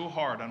trying so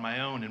hard on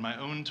my own in my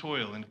own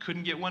toil and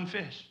couldn't get one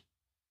fish.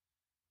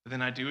 But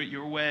then I do it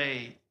your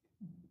way,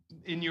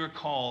 in your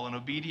call and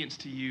obedience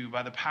to you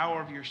by the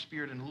power of your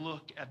Spirit, and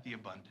look at the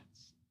abundance.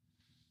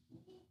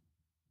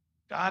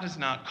 God is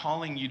not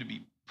calling you to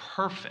be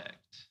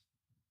perfect.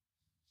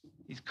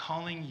 He's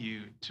calling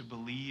you to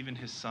believe in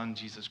his Son,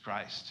 Jesus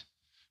Christ,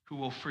 who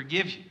will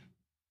forgive you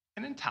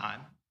and in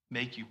time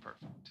make you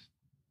perfect.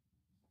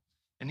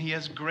 And he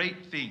has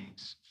great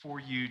things for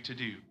you to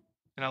do.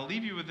 And I'll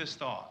leave you with this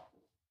thought.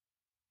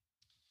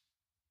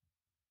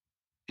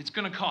 It's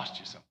going to cost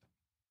you something.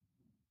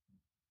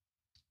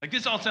 Like,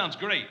 this all sounds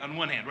great on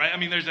one hand, right? I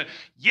mean, there's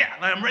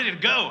I'm ready to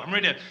go. I'm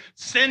ready to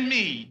send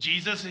me,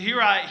 Jesus.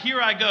 Here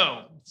I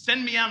go.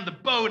 Send me out in the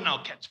boat and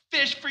I'll catch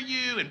fish for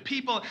you and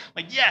people.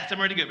 Like, yes,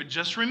 I'm ready to go. But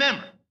just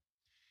remember,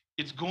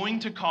 it's going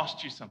to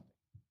cost you something.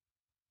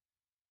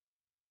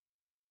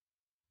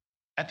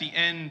 At the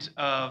end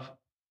of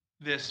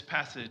this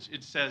passage,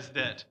 it says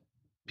that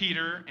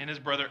Peter and his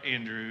brother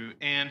Andrew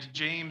and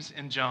James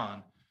and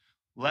John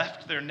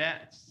left their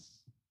nets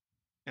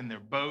and their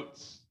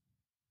boats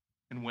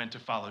and went to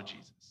follow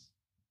Jesus.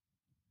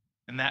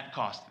 And that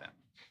cost them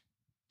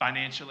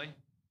financially,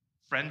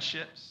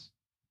 friendships.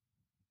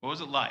 What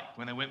was it like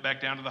when they went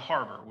back down to the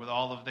harbor with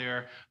all of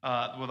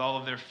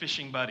their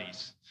fishing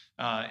buddies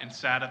and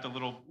sat at the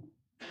little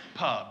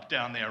pub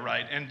down there,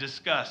 right, and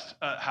discussed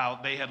how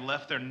they had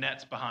left their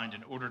nets behind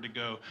in order to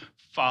go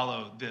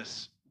follow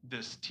this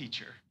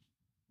teacher?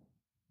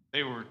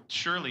 They were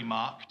surely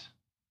mocked.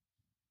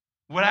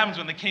 What happens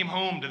when they came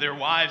home to their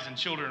wives and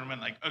children and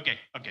went like, okay,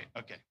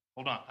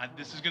 hold on,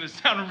 this is going to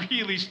sound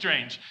really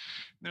strange.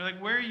 They're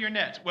like, where are your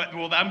nets?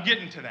 Well, I'm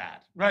getting to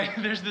that, right?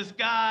 There's this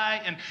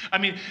guy, and I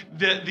mean,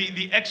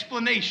 the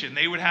explanation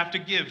they would have to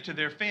give to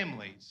their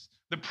families,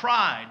 the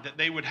pride that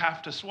they would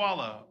have to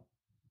swallow,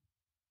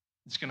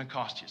 it's going to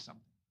cost you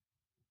something.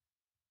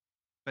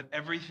 But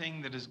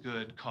everything that is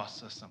good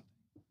costs us something.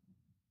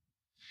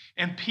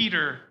 And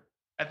Peter,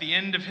 at the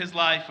end of his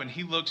life, when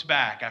he looks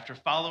back after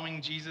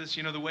following Jesus,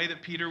 the way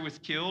that Peter was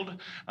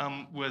killed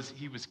was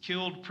he was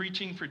killed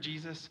preaching for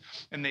Jesus.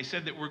 And they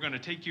said that we're going to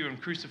take you and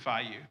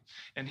crucify you.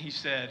 And he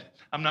said,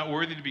 I'm not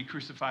worthy to be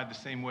crucified the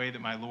same way that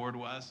my Lord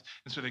was.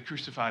 And so they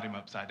crucified him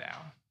upside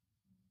down.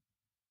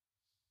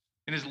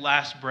 In his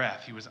last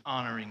breath, he was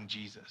honoring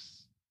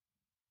Jesus.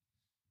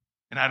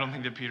 And I don't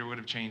think that Peter would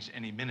have changed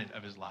any minute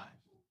of his life.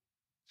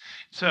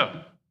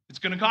 So it's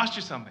going to cost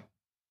you something.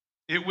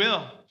 It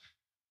will.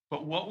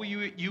 But what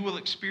you will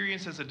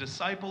experience as a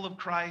disciple of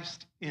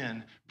Christ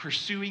in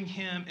pursuing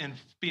him and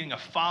being a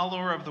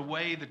follower of the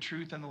way, the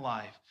truth, and the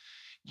life,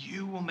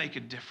 you will make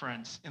a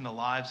difference in the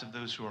lives of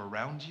those who are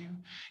around you.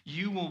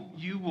 You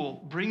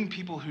will bring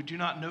people who do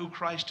not know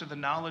Christ to the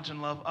knowledge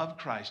and love of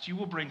Christ. You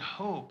will bring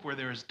hope where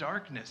there is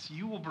darkness.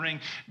 You will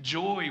bring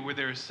joy where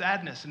there is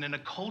sadness. And in a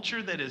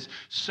culture that is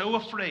so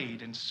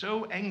afraid and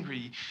so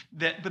angry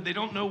but they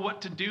don't know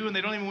what to do and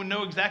they don't even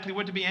know exactly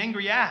what to be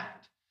angry at,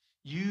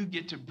 you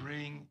get to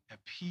bring a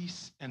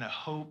peace and a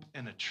hope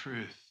and a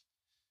truth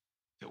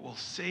that will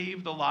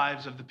save the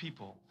lives of the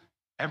people.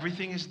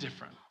 Everything is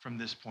different from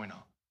this point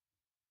on.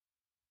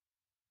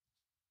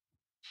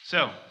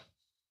 So,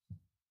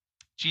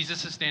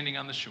 Jesus is standing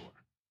on the shore.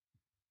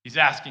 He's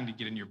asking to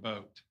get in your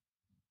boat.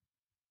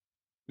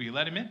 Will you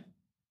let him in?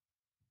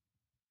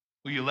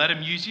 Will you let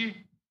him use you?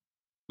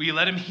 Will you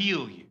let him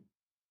heal you?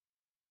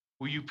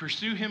 Will you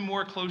pursue him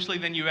more closely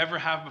than you ever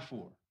have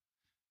before?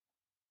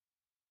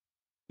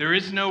 There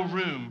is no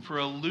room for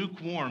a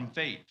lukewarm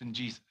faith in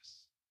Jesus.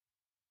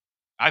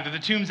 Either the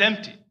tomb's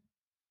empty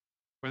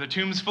or the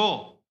tomb's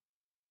full.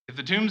 If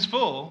the tomb's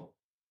full,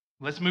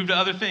 let's move to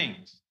other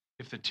things.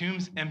 If the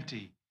tomb's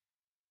empty,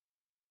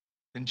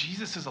 then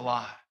Jesus is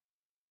alive.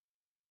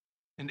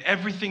 And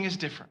everything is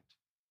different.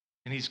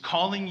 And he's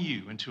calling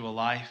you into a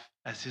life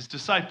as his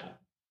disciple.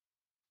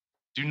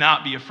 Do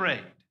not be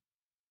afraid.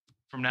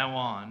 From now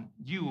on,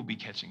 you will be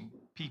catching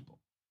people.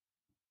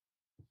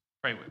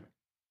 Pray with me.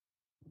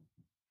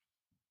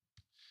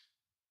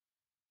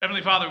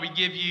 Heavenly Father, we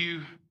give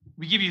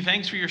you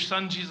thanks for your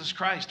Son, Jesus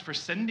Christ, for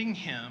sending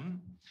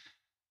him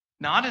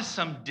not as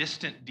some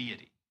distant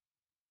deity,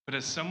 but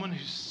as someone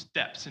who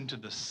steps into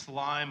the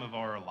slime of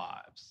our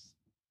lives,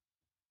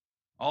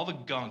 all the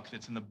gunk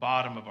that's in the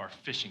bottom of our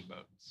fishing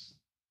boats.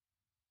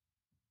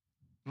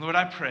 Lord,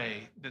 I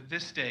pray that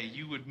this day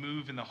you would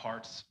move in the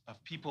hearts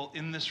of people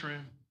in this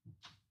room,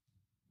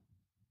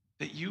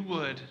 that you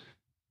would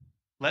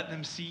let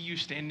them see you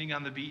standing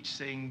on the beach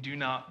saying, do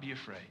not be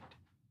afraid.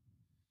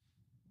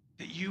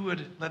 That you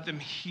would let them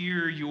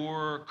hear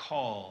your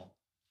call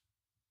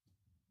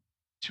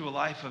to a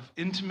life of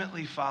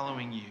intimately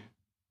following you,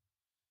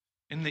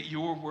 and that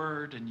your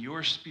word and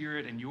your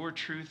spirit and your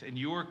truth and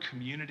your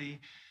community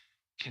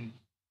can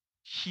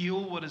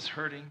heal what is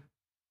hurting,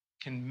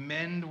 can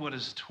mend what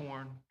is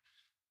torn,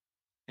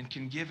 and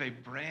can give a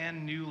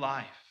brand new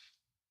life.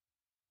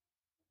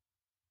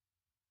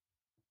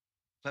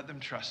 Let them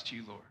trust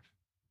you, Lord.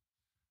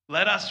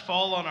 Let us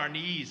fall on our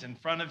knees in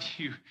front of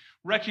you,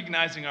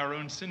 recognizing our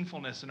own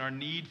sinfulness and our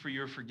need for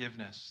your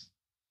forgiveness.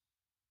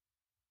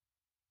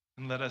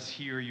 And let us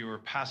hear your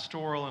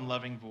pastoral and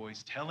loving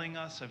voice telling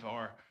us of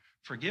our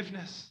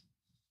forgiveness,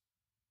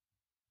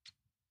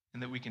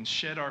 and that we can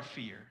shed our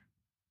fear,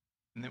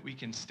 and that we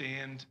can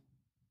stand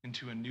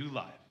into a new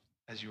life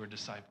as your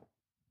disciple.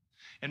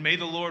 And may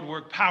the Lord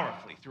work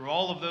powerfully through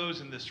all of those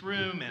in this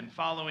room and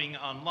following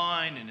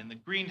online and in the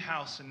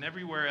greenhouse and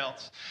everywhere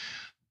else.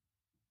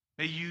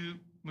 May you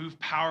move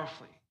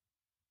powerfully,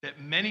 that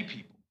many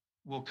people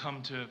will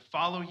come to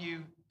follow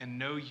you and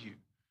know you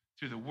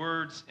through the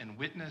words and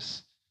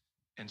witness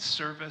and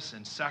service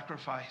and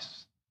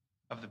sacrifice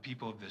of the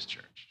people of this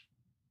church.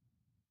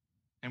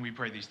 And we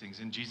pray these things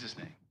in Jesus'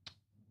 name.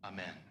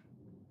 Amen.